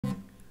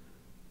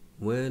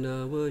When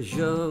I was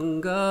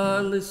young, I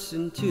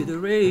listened to the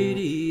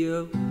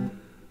radio,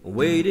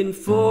 waiting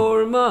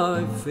for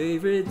my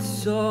favorite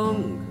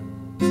song.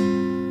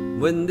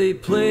 When they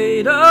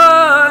played,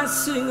 I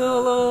sing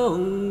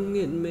along,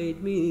 it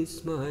made me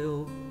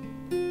smile.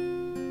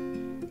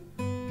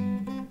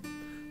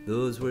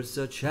 Those were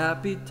such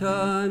happy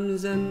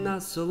times, and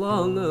not so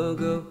long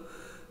ago.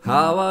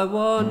 How I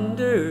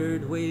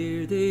wondered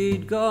where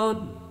they'd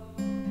gone.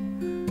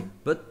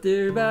 But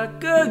they're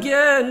back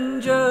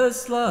again,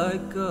 just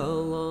like a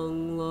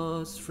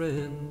long-lost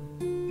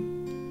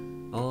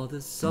friend. All the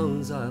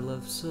songs I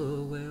love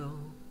so well.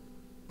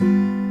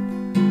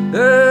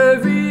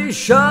 Every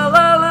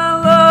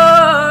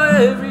sha-la-la-la,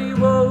 every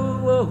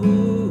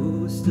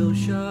whoa-whoa still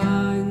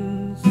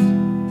shines.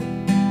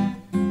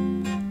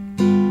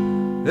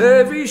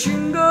 Every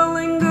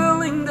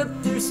shing-a-ling-a-ling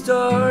that they're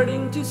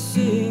starting to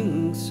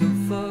sing so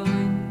fine.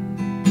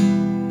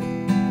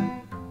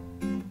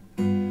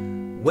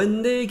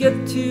 When they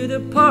get to the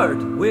part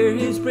where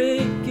he's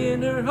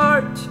breaking her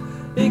heart,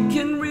 it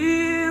can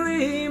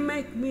really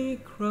make me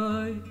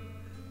cry,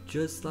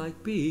 just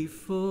like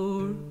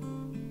before.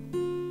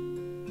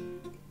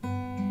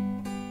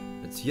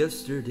 It's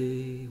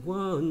yesterday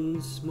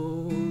once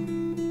more.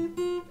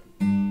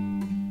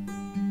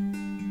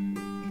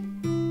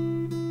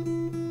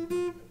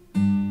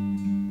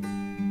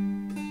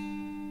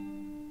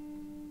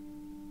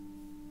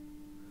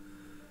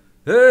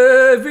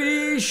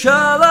 Every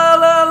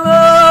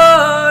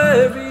sha-la-la-la,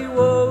 every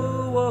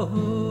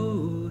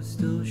whoa-whoa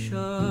still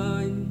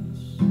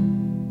shines.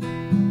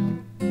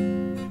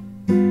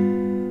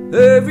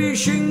 Every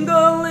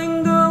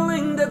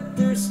shing-a-ling-a-ling that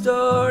they're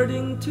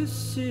starting to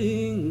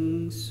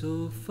sing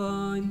so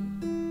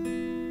fine.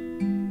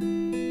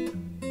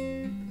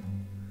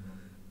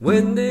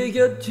 When they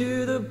get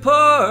to the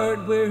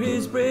part where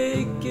he's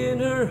breaking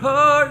her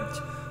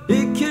heart,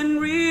 it can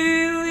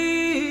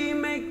really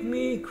make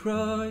me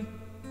cry,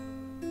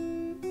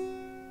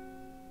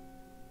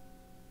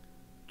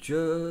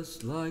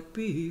 just like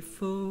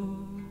before.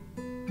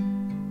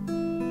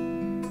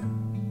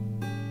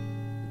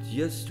 It's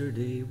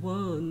yesterday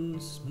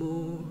once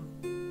more.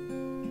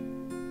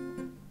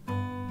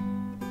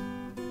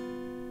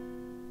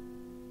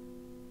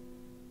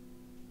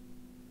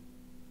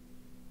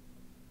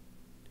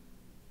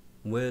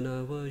 When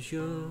I was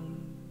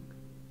young,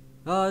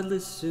 I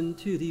listened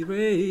to the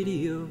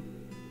radio,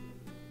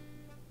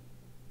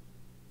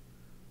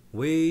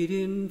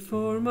 waiting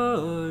for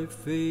my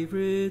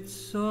favorite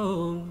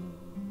song.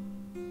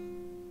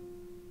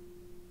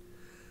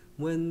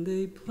 When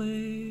they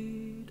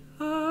played,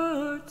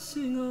 I'd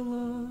sing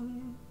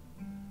along,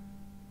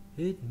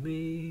 it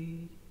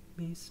made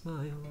me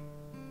smile.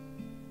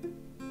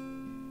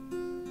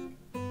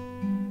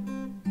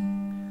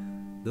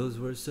 Those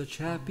were such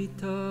happy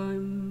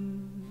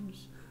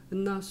times,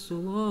 and not so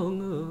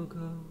long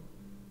ago.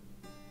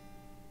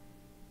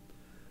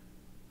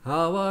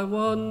 How I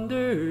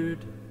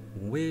wondered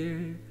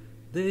where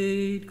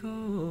they'd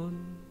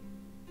gone.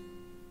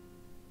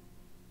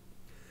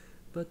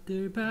 But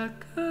they're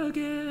back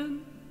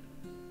again,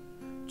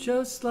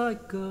 just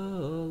like a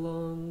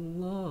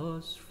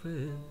long-lost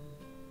friend.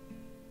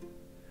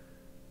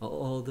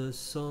 All the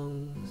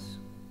songs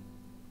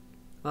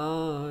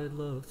I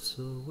love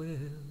so well.